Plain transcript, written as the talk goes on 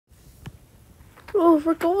Oh,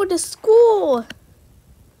 we're going to school.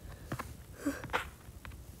 I'm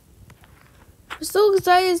so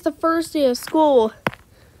excited. It's the first day of school.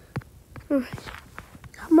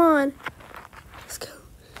 Come on. Let's go.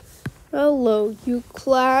 Hello, you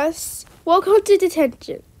class. Welcome to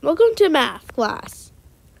detention. Welcome to math class.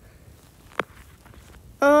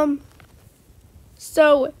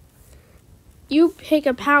 So you pick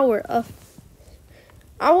a power of.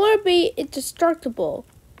 I want to be indestructible.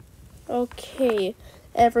 Okay,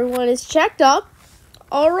 everyone is checked up.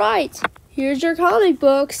 All right, here's your comic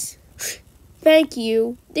books. Thank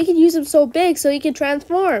you. They can use them so big so you can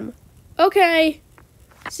transform. Okay,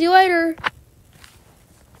 see you later.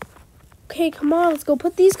 Okay, come on, let's go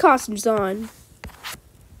put these costumes on.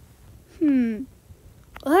 Well,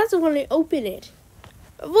 that's when I open it.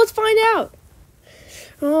 Let's find out.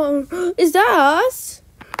 Oh, is that us?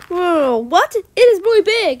 Whoa, what? It is really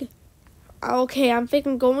big. Okay, I'm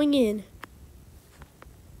thinking going in.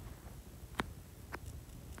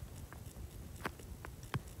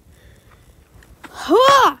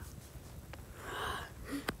 Ha!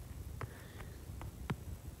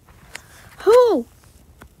 Oh!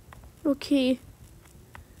 Okay.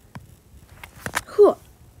 Huh.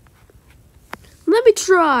 Let me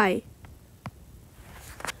try.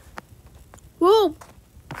 Whoa!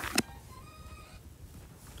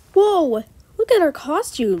 Whoa! Look at our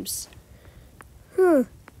costumes. I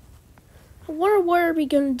wonder what are we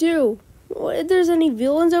gonna do? If there's any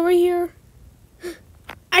villains over here?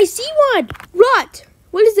 I see one! Rut!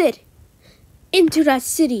 What is it? Into that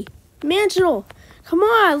city. Mansional. Come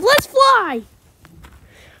on, let's fly!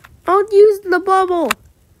 I'll use the bubble.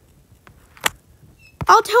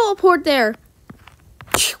 I'll teleport there.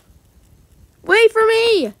 Wait for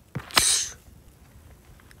me!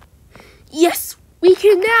 Yes! We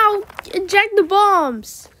can now inject the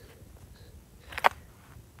bombs.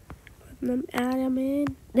 Add them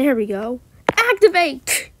in. There we go.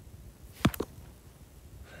 Activate!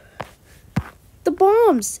 The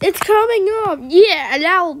bombs! It's coming up! Yeah, and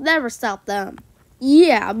I'll never stop them.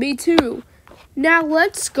 Yeah, me too. Now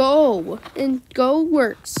let's go and go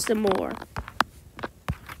work some more.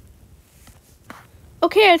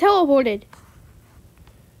 Okay, I teleported.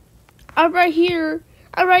 I'm right here.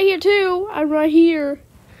 I'm right here too. I'm right here.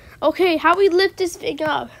 Okay, how we lift this thing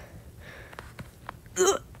up?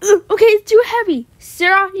 Okay, it's too heavy.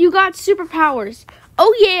 Sarah, you got superpowers.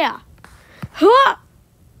 Oh yeah. Huh.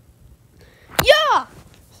 Yeah.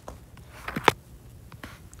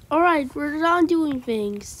 All right, we're done doing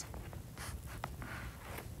things.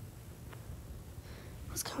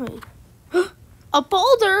 What's coming? A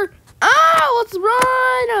boulder. Ah, let's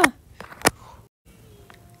run.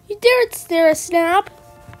 You dared stare a snap.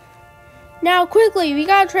 Now quickly, we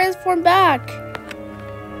gotta transform back.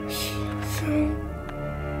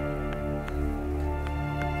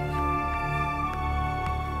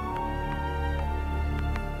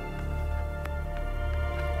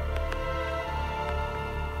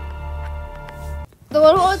 The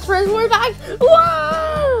little one transformed back.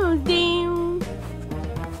 Whoa! Damn.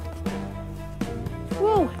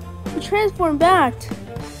 Whoa, we transformed back.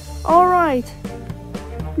 All right.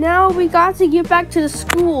 Now we got to get back to the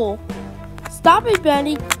school. Stop it,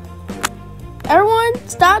 Benny. Everyone,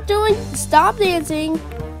 stop dancing.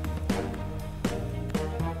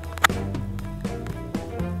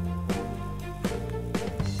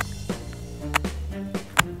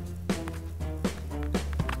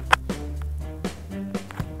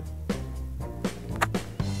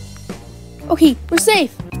 Okay, we're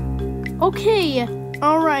safe. Okay,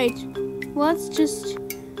 all right. Let's just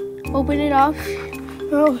open it up.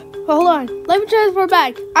 Oh, hold on. Let me transfer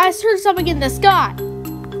back. I heard something in the sky.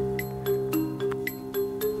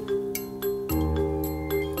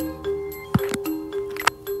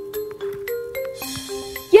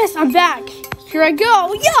 Yes, I'm back. Here I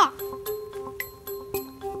go. Yeah.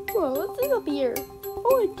 Whoa, what's this up here?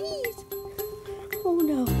 Oh, geez. Oh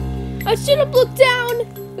no. I should have looked down.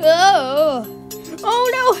 Oh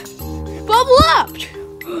no. Bubble up.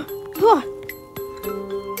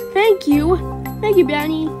 Thank you. Thank you,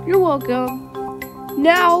 Benny. You're welcome.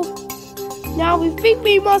 Now we think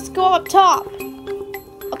we must go up top.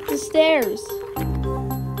 Up the stairs.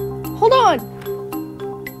 Hold on.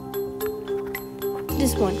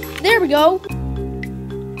 This one. There we go.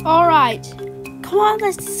 Alright. Come on,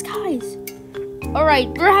 let's disguise. Alright,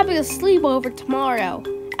 we're having a sleepover tomorrow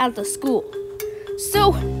at the school.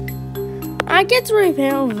 So, I get to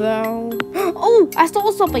reveal though. Oh, I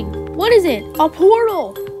stole something. What is it? A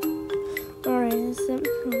portal. Alright,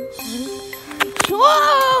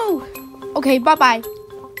 whoa! Okay, bye-bye.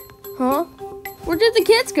 Huh? Where did the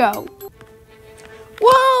kids go?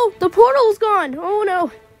 Whoa! The portal's gone. Oh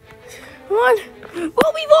no. Come on.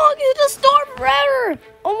 We'll be long into the storm forever.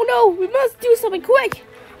 Oh no, we must do something quick.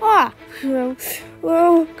 Well,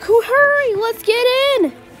 hurry, let's get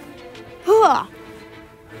in.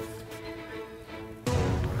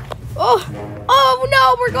 Oh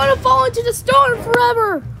no, we're gonna fall into the storm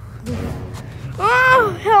forever.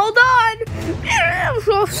 Oh, hold on.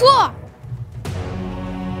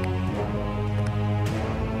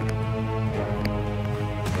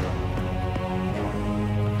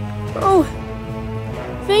 Oh,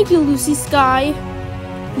 thank you, Lucy Sky.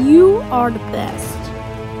 You are the best.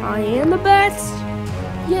 I am the best.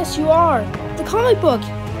 Yes, you are. The comic book.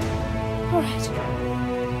 Alright.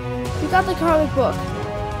 We got the comic book.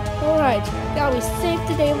 Alright. Now we saved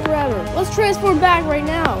the day forever. Let's transform back right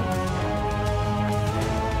now.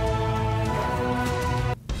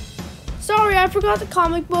 Sorry, I forgot the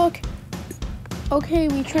comic book. Okay,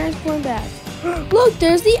 we transform back. Look,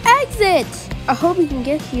 there's the exit. I hope we can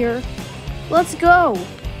get here. Let's go.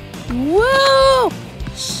 Whoa!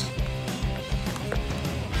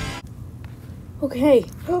 Okay.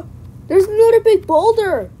 There's another big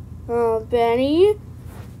boulder. Benny.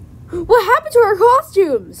 What happened to our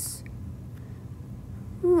costumes?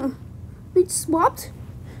 We swapped?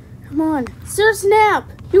 Come on. Sir Snap,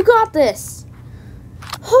 you got this.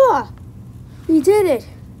 We did it.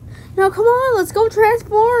 Now come on, let's go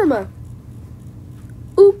transform.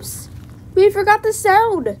 Oops. We forgot the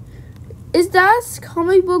sound. Is that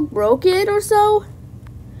comic book broken or so?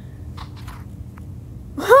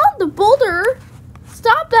 Huh? The boulder?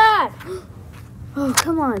 Stop that! Oh,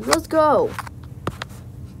 come on, let's go.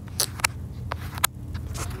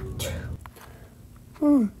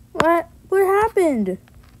 What happened?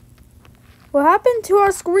 What happened to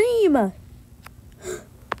our scream?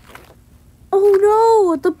 Oh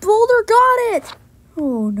no, the boulder got it!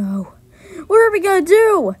 Oh no. What are we gonna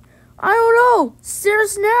do? I don't know. Sir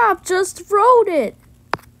Snap just throwed it.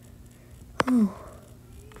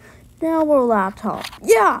 Now we're laptop.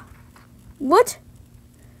 Yeah. What?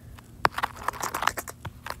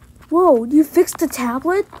 Whoa, you fixed the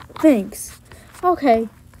tablet? Thanks. Okay.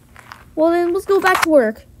 Well then, let's go back to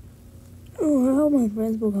work. Oh, I hope my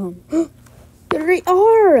friends will come. There they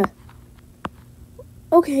are!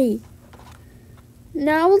 Okay.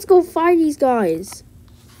 Now let's go find these guys.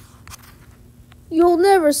 You'll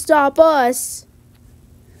never stop us.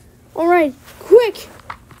 Alright, quick!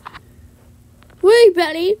 Wait,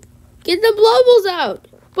 Betty! Get the blowbles out!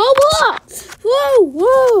 Bubble up! Whoa,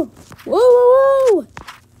 whoa! Whoa, whoa, whoa!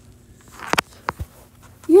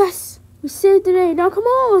 Yes! We saved the day. Now come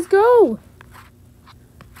on, let's go!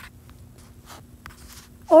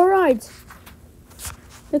 Alright.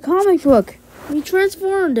 The comic book. We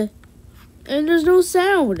transformed. And there's no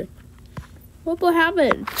sound. What will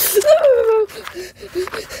happen?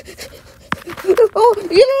 Oh,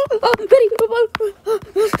 Betty!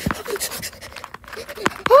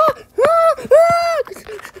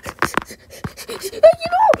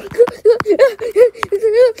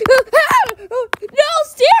 No,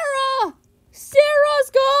 Sarah! Sarah's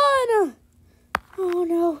gone! Oh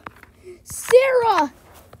no. Sarah!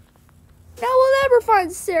 Now we'll never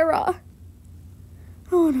find Sarah.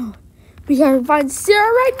 Oh no. We gotta find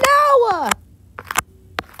Sarah right now!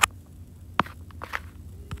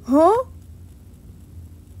 Huh?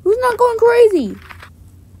 Who's not going crazy?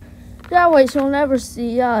 That way she'll never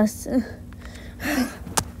see us.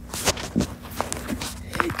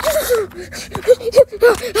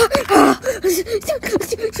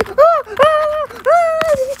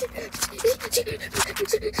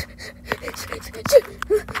 It's a chicken.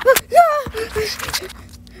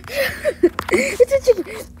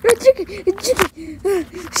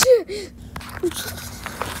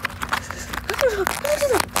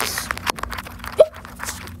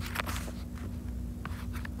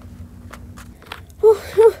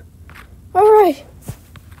 Alright.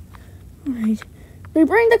 We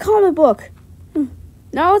bring the comic book.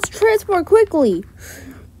 Now let's transport quickly.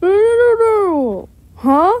 No.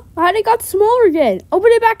 Huh? How did it got smaller again?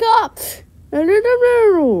 Open it back up.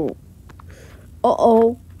 No.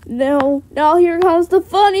 Uh-oh. No. Now here comes the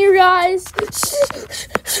fun here, guys.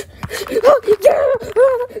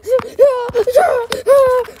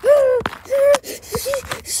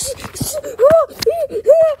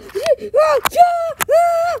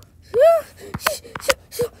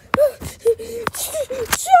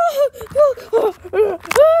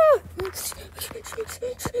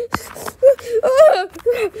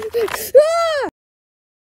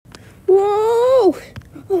 Whoa!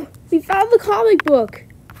 We found the comic book.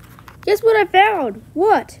 Guess what I found?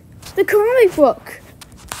 What? The comic book.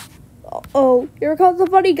 Uh-oh, here comes the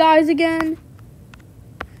funny guys again.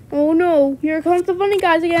 Oh no, here comes the funny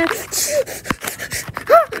guys again.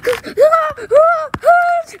 Grab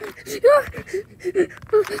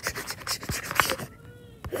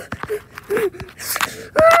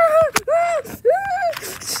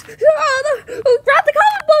the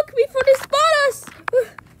comic book before they spot us.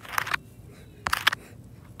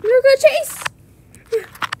 We're gonna chase.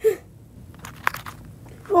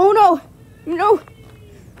 Oh no, no.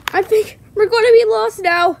 I think we're going to be lost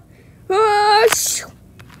now.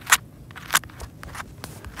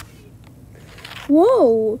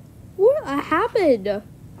 Whoa, what happened?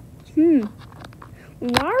 Why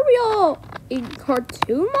are we all in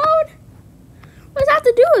cartoon mode? What does that have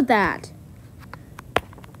to do with that?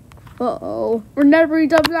 Uh-oh, we're never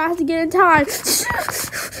done. I have to get in time.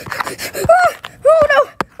 Oh no,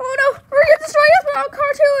 we're gonna destroy us with our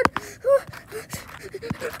cartoon.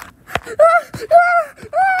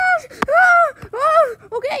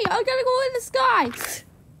 Okay, I gotta go in the sky.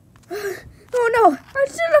 Oh no, I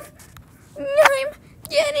should have. I'm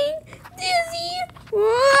getting dizzy.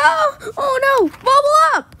 Oh no, bubble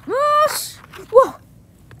up. Whoa,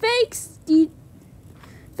 thanks,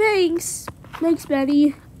 thanks,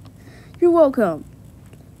 Betty. You're welcome.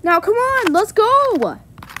 Now come on, let's go.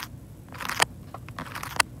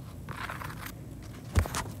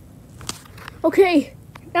 Okay,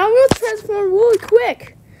 now I'm gonna transform really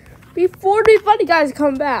quick before the funny guys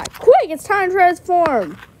come back. Quick, it's time to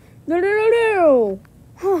transform. No.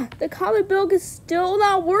 The comic book is still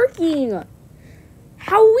not working.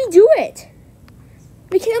 How will we do it?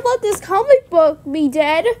 We can't let this comic book be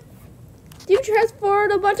dead. Do you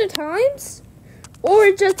transform it a bunch of times? Or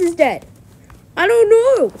it just is dead? I don't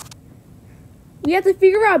know. We have to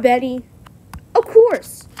figure out, Betty. Of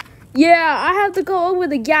course. Yeah, I have to go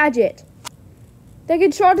with a gadget that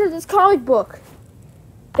can charter this comic book.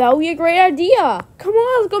 That would be a great idea. Come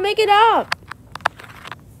on, let's go make it up.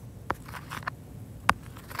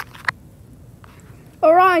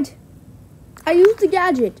 Alright, I used the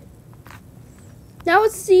gadget. Now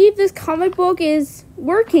let's see if this comic book is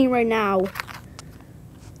working right now.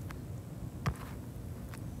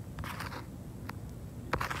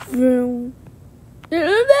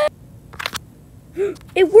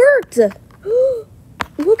 It worked!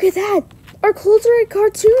 Look at that! Our clothes are a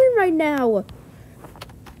cartoon right now.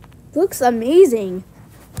 Looks amazing.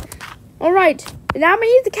 Alright, now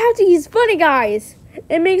we need to catch these funny guys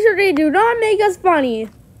and make sure they do not make us funny.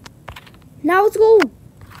 Now let's go.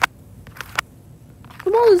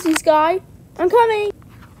 Come on, Lucy Sky. I'm coming.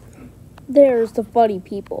 There's the funny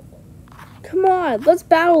people. Come on, let's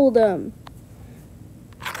battle them.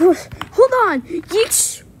 Hold on.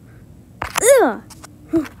 Yeesh. Ugh.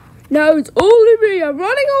 Now it's only me. I'm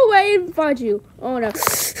running away and find you. Oh no.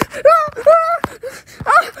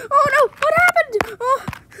 Oh no, what happened?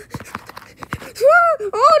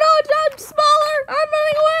 Oh no, I'm smaller. I'm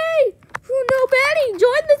running away. Oh no, Betty,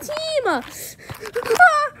 join the team. I'm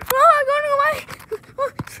going away.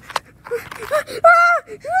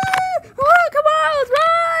 Come on, let's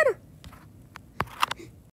run.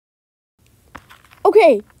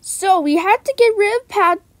 Okay, so we had to get rid of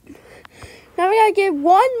Pat. Now we gotta get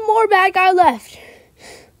one more bad guy left.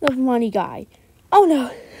 The money guy. Oh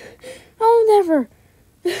no. I'll never.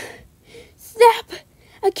 Snap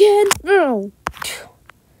again. No.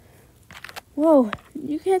 Whoa,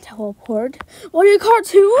 you can't teleport. What, are you a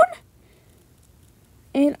cartoon?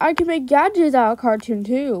 And I can make gadgets out of cartoon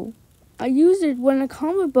too. I use it when a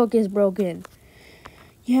comic book is broken.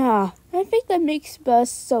 Yeah, I think that makes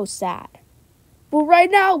us so sad. But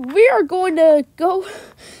right now, we are going to go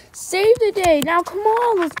save the day. Now, come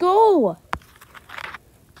on, let's go.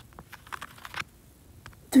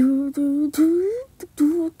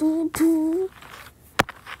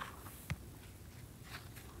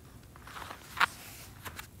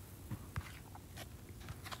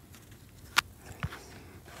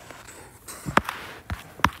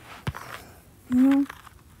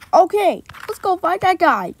 Okay, let's go find that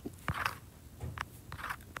guy.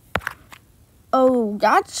 Oh,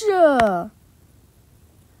 gotcha.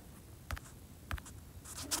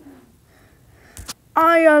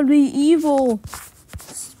 I am the evil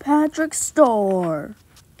Patrick Star,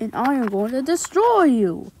 and I am going to destroy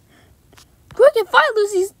you. Quick and fight,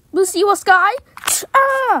 Lucy Sky.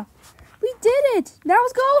 Ah, we did it. Now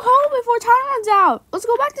let's go home before time runs out. Let's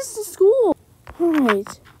go back to school. All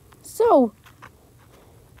right. So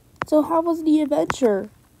how was the adventure?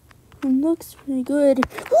 It looks pretty good.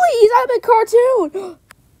 Please, I'm a cartoon.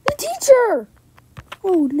 The teacher.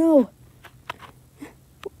 Oh no.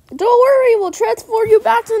 Don't worry, we'll transform you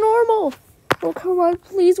back to normal. Oh, come on,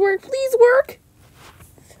 please work, please work.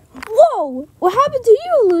 Whoa, what happened to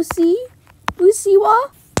you, Lucy? Lucy,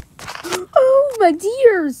 what? Oh, my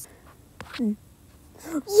dears.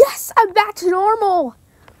 Yes, I'm back to normal.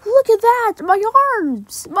 Look at that. My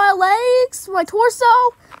arms, my legs, my torso.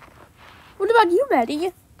 What about you,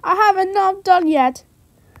 Betty? I haven't done yet.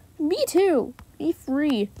 Me too. Me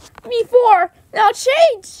 3. Me 4. Now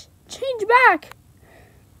change. Change back.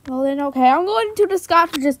 Well then, okay. I'm going to the sky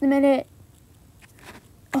for just a minute.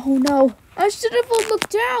 Oh no. I should have looked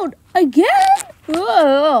down. Again?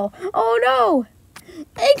 Oh no.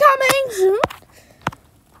 Incoming.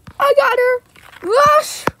 I got her.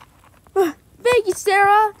 Rush. Thank you,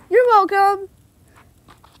 Sarah. You're welcome.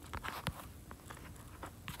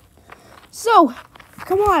 So,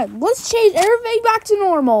 come on. Let's change everything back to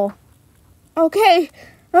normal. Okay.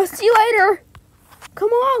 I'll see you later. Come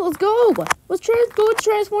on, let's go. Let's go and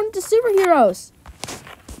transform into superheroes.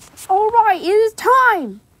 Alright, it is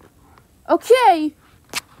time. Okay.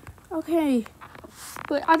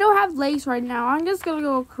 But I don't have legs right now. I'm just gonna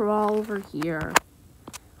go crawl over here.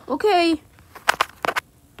 Okay.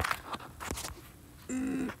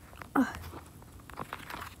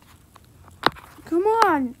 Come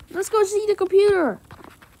on. Let's go see the computer.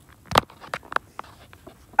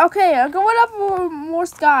 Okay, I'm going up for more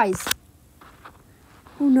skies.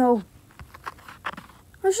 Oh no.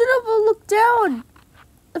 I should have looked down.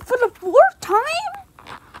 For the 4th time?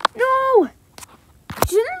 No.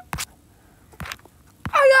 Shouldn't.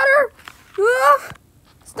 I got her. Ugh.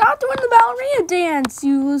 Stop doing the ballerina dance,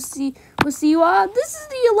 you Lucy. This is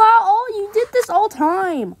the allow. You did this all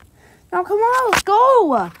time. Now come on, let's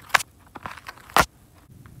go.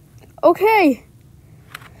 Okay.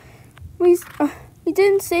 We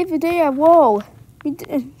didn't save the day at all. We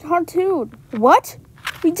did cartoon. What?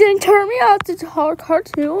 We didn't turn me out to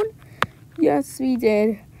cartoon? Yes, we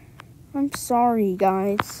did. I'm sorry,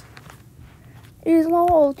 guys. It's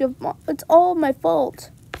all my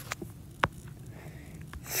fault.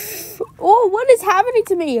 Oh, what is happening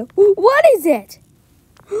to me? What is it?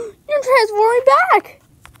 You're transforming back.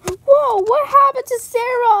 Whoa, what happened to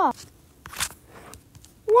Sarah?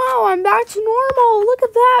 Wow, I'm back to normal. Look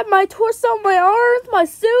at that. My torso, my arms, my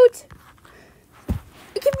suit.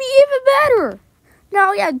 It can be even better.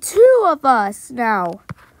 Now we have 2 of us now.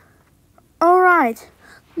 Alright.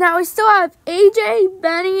 Now we still have AJ,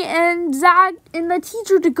 Benny, and Zach and the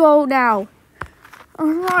teacher to go now.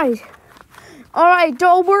 Alright,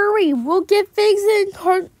 don't worry. We'll get things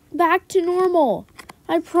back to normal.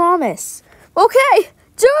 I promise. Okay,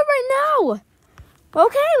 do it right now.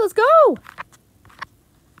 Okay, let's go.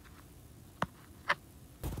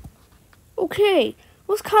 Okay,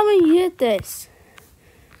 let's come and get this.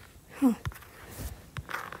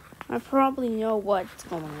 I probably know what's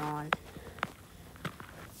going on.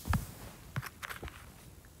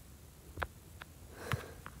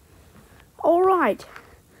 Alright.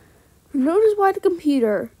 Notice why the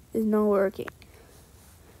computer is not working.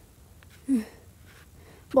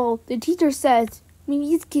 Well, the teacher says we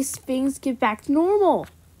need to get things back to normal.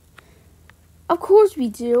 Of course we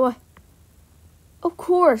do. Of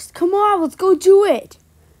course. Come on, let's go do it.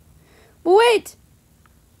 But wait.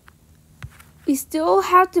 We still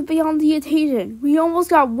have to be on the occasion. We almost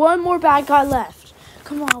got one more bad guy left.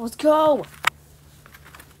 Come on, let's go.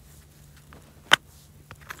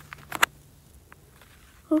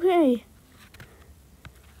 Okay.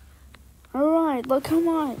 Alright, look, come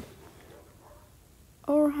on.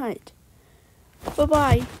 Alright.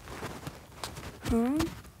 Bye-bye. Huh?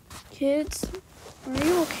 Kids, are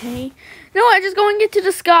you okay? No, I'm just going into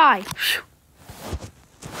the sky.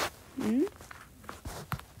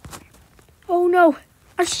 Oh no,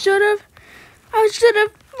 I should have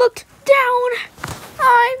looked down.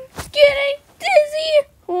 I'm getting dizzy.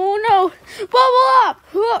 Oh no, bubble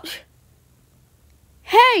up.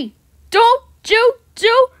 Hey, don't you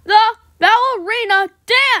do the ballerina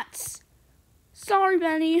dance. Sorry,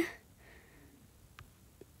 Benny.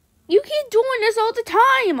 You keep doing this all the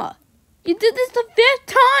time. You did this the 5th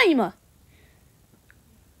time.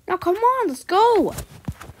 Now come on, let's go.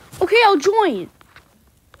 Okay, I'll join.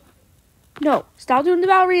 No, stop doing the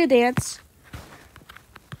ballerina dance.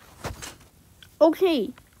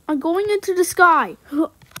 Okay, I'm going into the sky.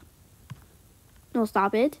 No,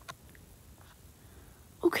 stop it.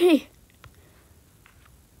 Okay.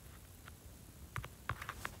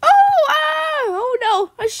 Oh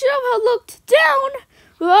no, I should have looked down.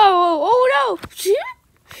 Oh no.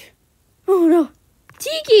 Oh no.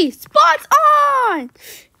 Tiki, spots on.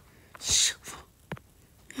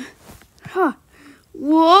 Huh.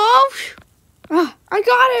 Whoa. I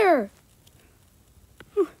got her.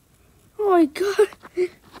 Oh my god.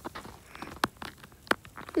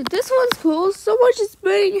 This one's cool. So much is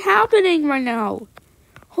happening right now.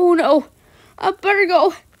 Oh no. I better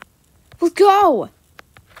go. Let's go.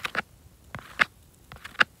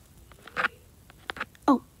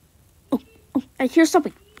 Oh, I hear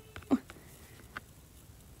something. I'm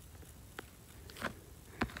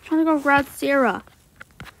trying to go grab Sarah.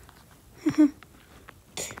 Milk!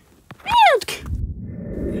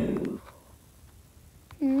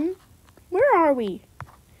 Where are we?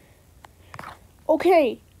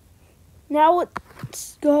 Okay. Now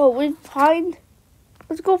let's go.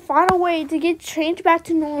 Let's go find a way to get changed back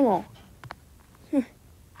to normal.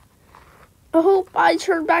 I hope I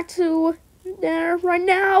turn back to there right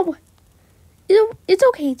now. It's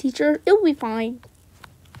okay, teacher. It'll be fine.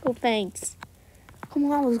 Oh, thanks.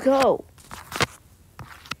 Come on, let's go.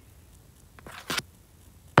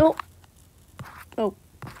 Oh.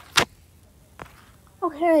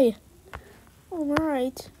 Okay. All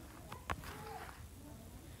right.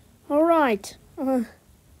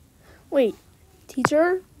 Wait,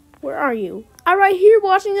 teacher, where are you? I'm right here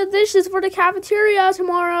washing the dishes for the cafeteria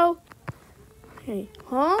tomorrow. Hey,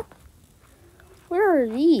 huh? Where are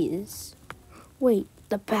these? Wait,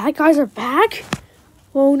 the bad guys are back?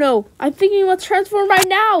 Oh no, I'm thinking let's transform right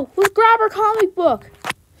now. Let's grab our comic book.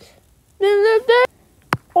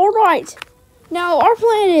 All right. Now our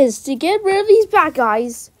plan is to get rid of these bad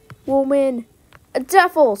guys. We'll win a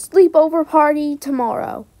devil sleepover party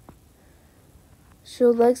tomorrow.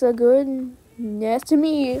 Sure looks so good. Yes to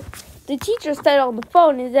me. The teacher said on the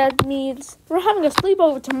phone, and that means we're having a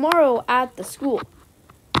sleepover tomorrow at the school.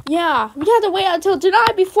 Yeah, we have to wait until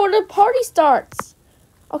tonight before the party starts.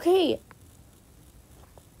 Okay.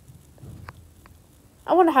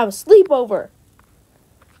 I want to have a sleepover.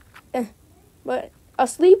 But a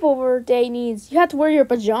sleepover day means you have to wear your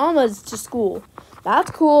pajamas to school.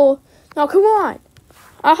 That's cool. Now come on.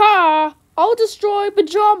 Aha! I'll destroy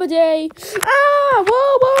pajama day. Ah!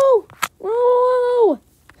 Whoa!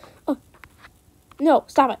 Oh, no,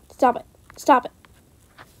 stop it.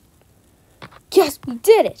 Yes, we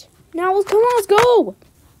did it. Now let's go.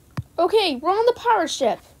 Okay, we're on the pirate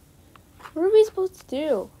ship. What are we supposed to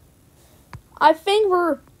do? I think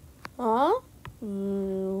we're... Huh?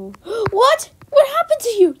 What? What happened to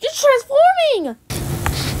you? You're transforming!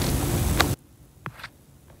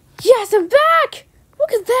 Yes, I'm back!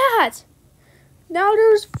 Look at that! Now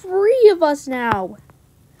there's 3 of us now.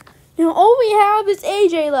 Now all we have is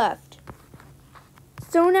AJ left.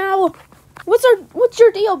 So now, what's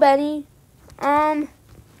your deal, Benny?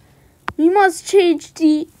 We must change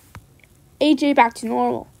the AJ back to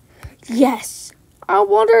normal. Yes. I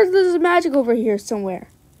wonder if there's magic over here somewhere.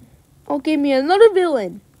 Oh, give me another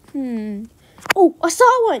villain. Oh, I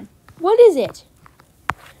saw one. What is it?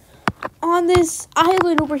 On this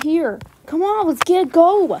island over here. Come on, let's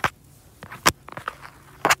go.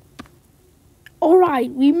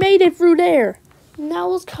 Alright, we made it through there. Now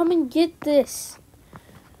let's come and get this.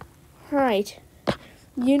 Alright.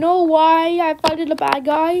 You know why I fighted the bad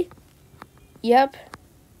guy? Yep.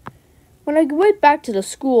 When I went back to the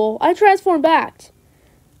school, I transformed back.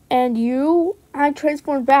 And I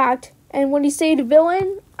transformed back. And when you say the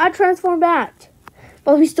villain, I transformed back.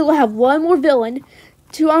 But we still have one more villain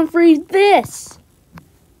to unfreeze this.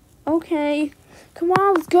 Okay. Come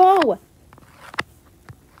on, let's go.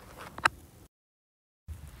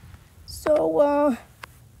 So,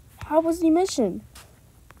 how was the mission?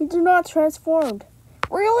 We do not transformed.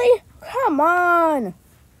 Really? Come on.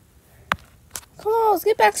 Come on, let's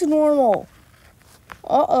get back to normal.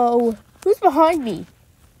 Uh-oh. Who's behind me?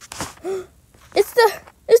 It's the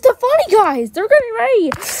funny guys. They're getting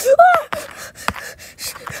ready.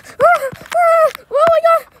 Oh my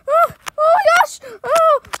god. Oh my gosh.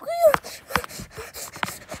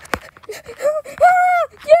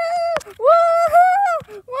 Yeah.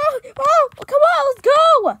 Whoa. Come on, let's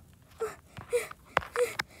go.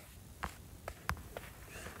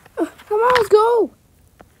 Come on, let's go.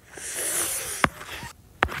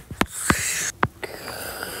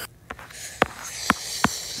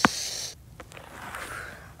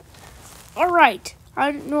 Alright,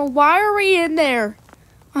 I don't know, why are we in there?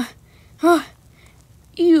 Ew,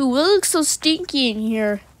 it looks so stinky in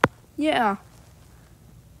here. Yeah.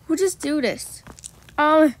 We'll just do this.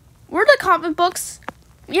 Where are the comic books?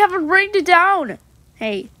 We haven't written it down.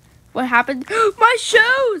 Hey, what happened? My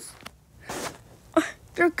shoes!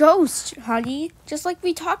 They're ghosts, honey. Just like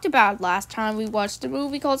we talked about last time we watched a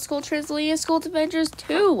movie called Skull Transylvania Skull Adventures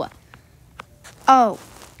 2. Oh,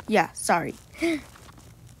 yeah, sorry.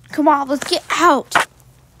 Come on, let's get out.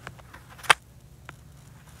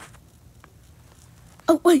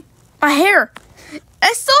 Oh, wait, my hair.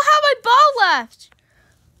 I still have my ball left.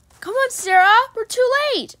 Come on, Sarah, we're too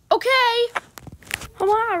late. Okay. Come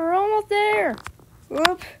on, we're almost there.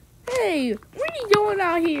 Whoop. Hey, what are you doing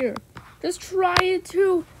out here? just trying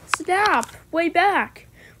to snap way back.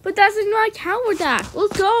 But that's not count that.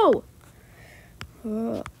 Let's go.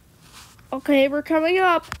 Okay, we're coming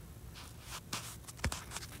up.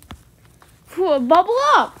 Bubble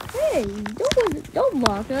up. Hey, don't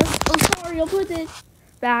block us. Oh, sorry, I'll put it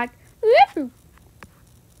back.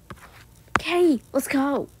 Okay, let's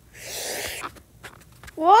go.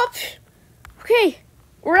 Whoop. Okay,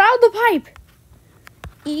 we're out of the pipe.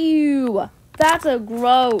 Ew, that's a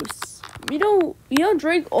gross. You don't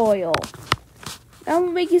drink oil. That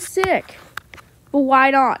will make you sick. But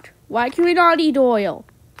why not? Why can we not eat oil?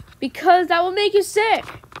 Because that will make you sick.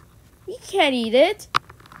 You can't eat it.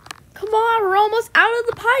 Come on, we're almost out of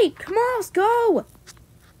the pipe. Come on, let's go.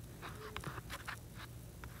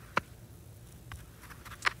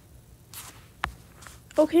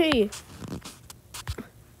 Okay.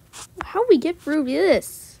 How do we get through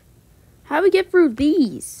this? How do we get through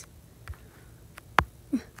these?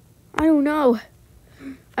 I don't know.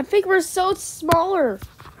 I think we're so smaller.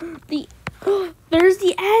 There's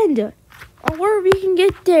the end. I wonder if we can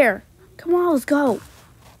get there. Come on, let's go.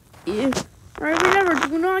 Yeah. Alright, remember,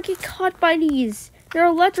 do not get caught by these. They're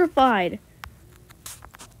electrified.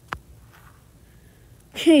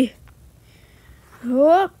 Okay.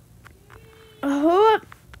 Up. Up.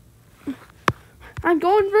 I'm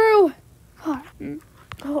going through. I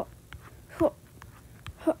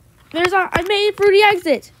made it through the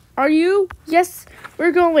exit. Are you? Yes,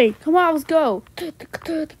 we're going. Come on, let's go.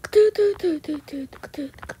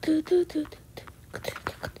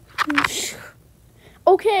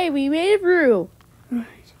 Okay, we made it through.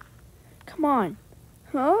 Alright. Come on.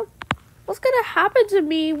 Huh? What's gonna happen to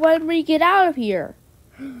me when we get out of here?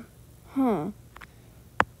 Huh.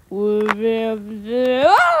 Oh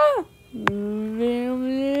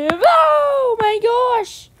my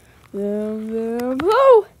gosh! Oh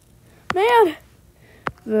man!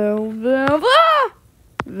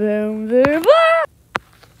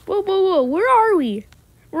 Whoa, where are we?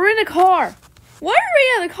 We're in a car. Why are we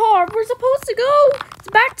in the car? We're supposed to go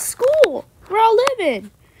back to school. We're all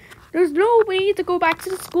living. There's no way to go back to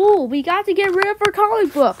the school. We got to get rid of our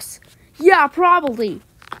comic books. Yeah, probably.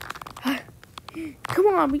 Come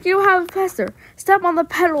on, we do have a professor. Step on the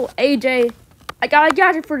pedal, AJ. I got a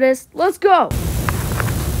gadget for this. Let's go.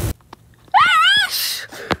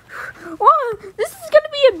 Oh, this is going to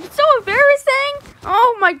be so embarrassing.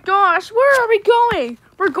 Oh my gosh, where are we going?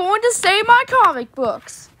 We're going to save my comic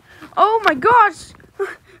books. Oh my gosh.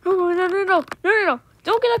 Oh, no.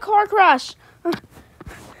 Don't get a car crash.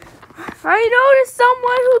 I noticed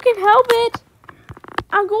someone who can help it.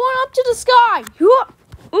 I'm going up to the sky.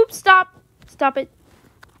 Oops, stop it.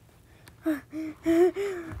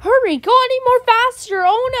 Hurry, go any more faster.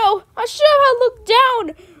 Oh no, I should have looked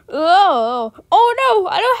down. Oh no,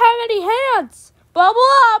 I don't have any hands. Bubble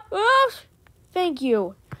up. Ugh. Thank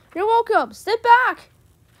you. You're welcome. Sit back.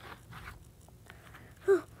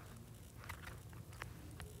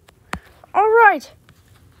 All right.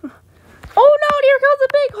 Oh no, here goes a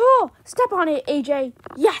big hole. Step on it, AJ.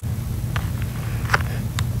 Yes.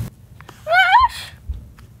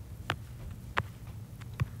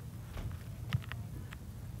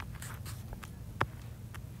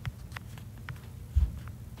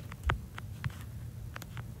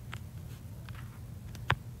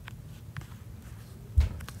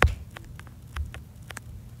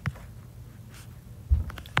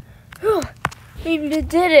 We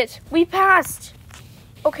did it. We passed.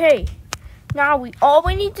 Okay. Now all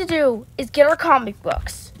we need to do is get our comic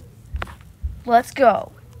books. Let's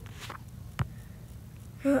go.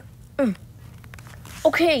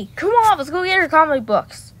 Okay, come on, let's go get our comic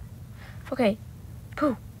books. Okay.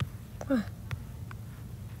 Pooh.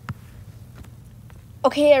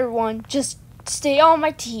 Okay, everyone, just stay on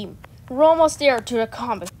my team. We're almost there to the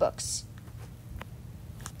comic books.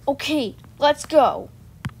 Okay, let's go.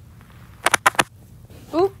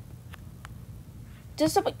 Oop.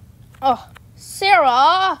 Just something. Oh,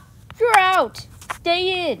 Sarah, you're out.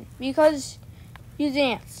 Stay in because you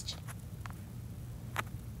danced.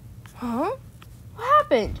 Huh? What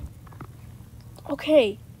happened?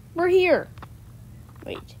 Okay, we're here.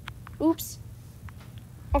 Wait. Oops.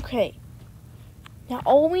 Okay. Now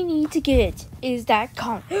all we need to get is that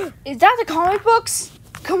Is that the comic books?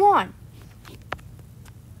 Come on.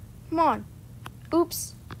 Come on.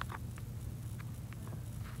 Oops.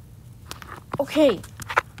 Okay.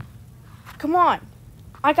 Come on.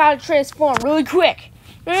 I gotta transform really quick.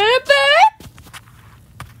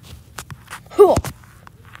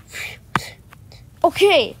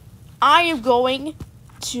 Okay. I am going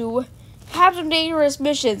to have some dangerous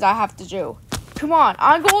missions I have to do. Come on.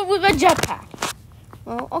 I'm going with my jetpack.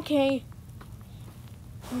 Well, okay.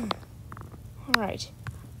 Alright.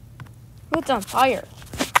 It's on fire.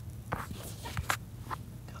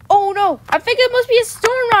 Oh no! I think it must be a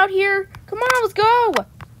storm out here! Come on, let's go!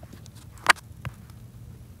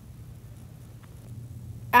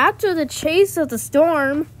 After the chase of the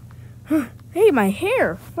storm... Hey, my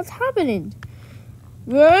hair! What's happening?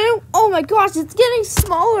 Oh my gosh, it's getting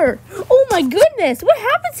smaller! Oh my goodness! What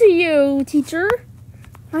happened to you, teacher?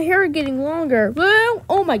 My hair is getting longer.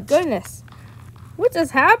 Oh my goodness! What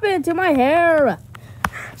just happened to my hair?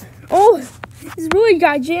 Oh, it's really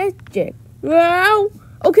gigantic. Well,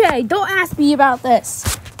 okay, don't ask me about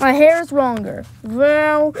this. My hair is longer.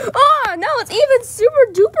 Well, oh, no, it's even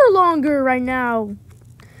super duper longer right now.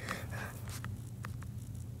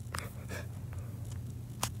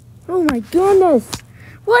 Oh my goodness.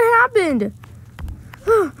 What happened?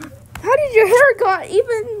 How did your hair got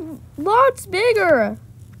even lots bigger?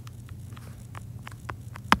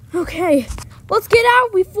 Okay, let's get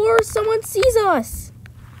out before someone sees us.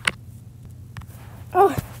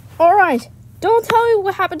 Oh, all right. Don't tell me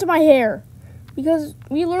what happened to my hair. Because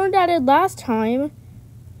we learned at it last time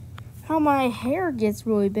how my hair gets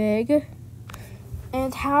really big.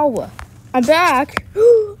 And how I'm back.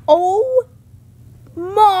 Oh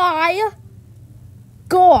my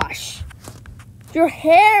gosh. Your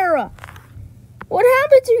hair. What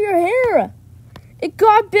happened to your hair? It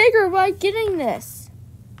got bigger by getting this.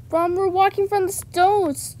 We're walking from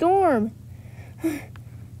the storm.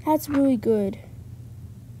 That's really good.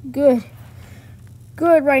 Good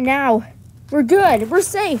right now. We're good. We're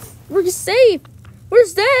safe. We're safe. We're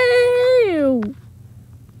safe.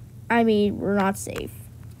 I mean, we're not safe.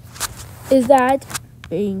 Is that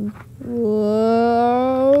being...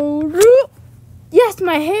 Yes,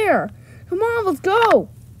 my hair. Come on, let's go.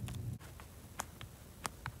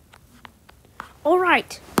 All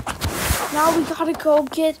right. Now we gotta go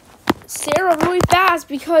get Sarah really fast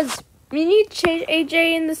because we need to change AJ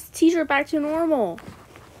and this teacher back to normal.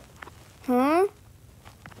 Huh?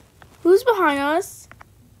 Who's behind us?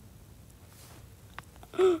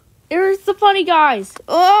 It's the funny guys.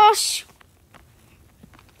 Oh,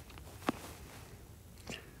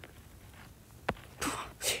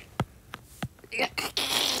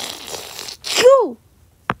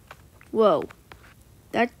 Whoa.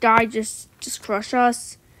 That guy just crushed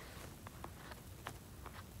us.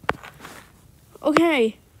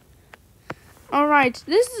 Okay. Alright,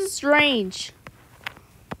 this is strange.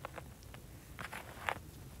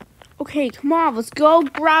 Okay, come on, let's go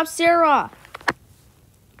grab Sarah.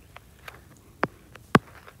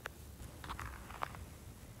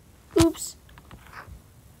 Oops.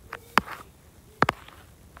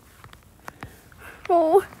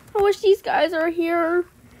 Oh, I wish these guys are here.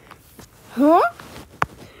 Huh?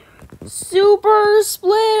 Super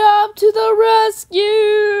split up to the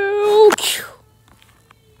rescue!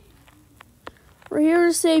 We're here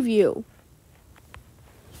to save you.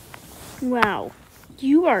 Wow,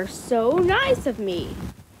 you are so nice of me.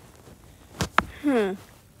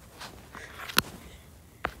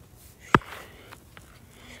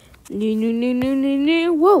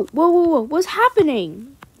 Whoa. What's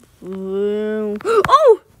happening? Oh,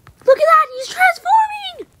 look at that, he's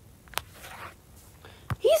transforming!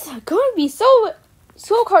 He's going to be so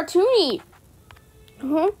cartoony.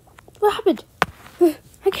 Huh? What happened?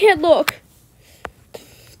 I can't look.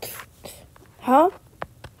 Huh?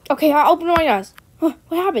 Okay, I'll open my eyes. Huh,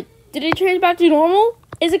 what happened? Did it change back to normal?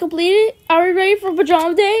 Is it completed? Are we ready for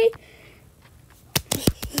pajama day?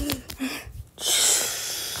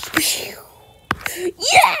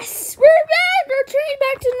 Yes! We're back! We're trained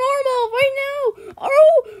back to normal right now!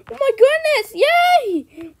 Oh my goodness! Yay!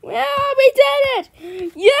 Yeah, we did it!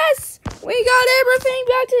 Yes! We got everything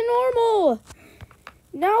back to normal!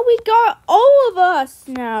 Now we got all of us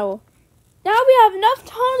now. Now we have enough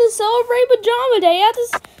time to celebrate pajama day at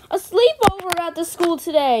a sleepover at the school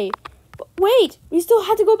today. But wait, we still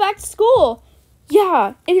have to go back to school.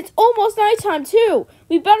 Yeah, and it's almost nighttime too.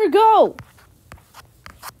 We better go.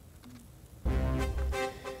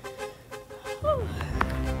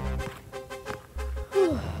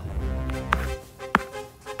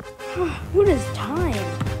 What is time?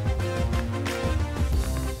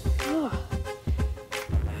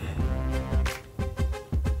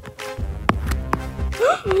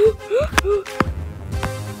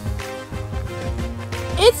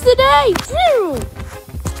 It's the day!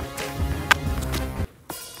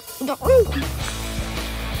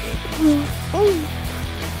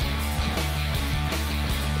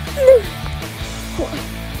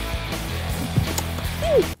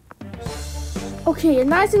 Okay,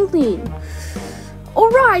 nice and clean.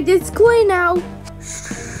 Alright, it's clean now.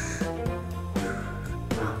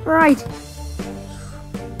 Alright.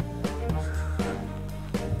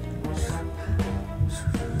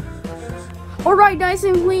 All right, nice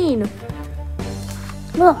and clean.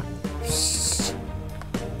 Ugh.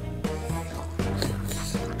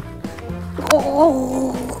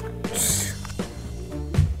 Oh.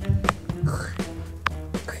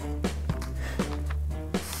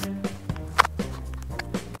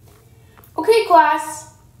 Okay,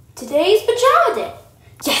 class. Today's pajama day.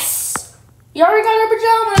 Yes! We already got our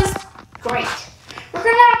pajamas. Great. We're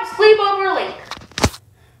gonna have a sleepover later.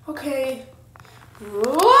 Okay.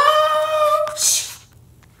 Whoa!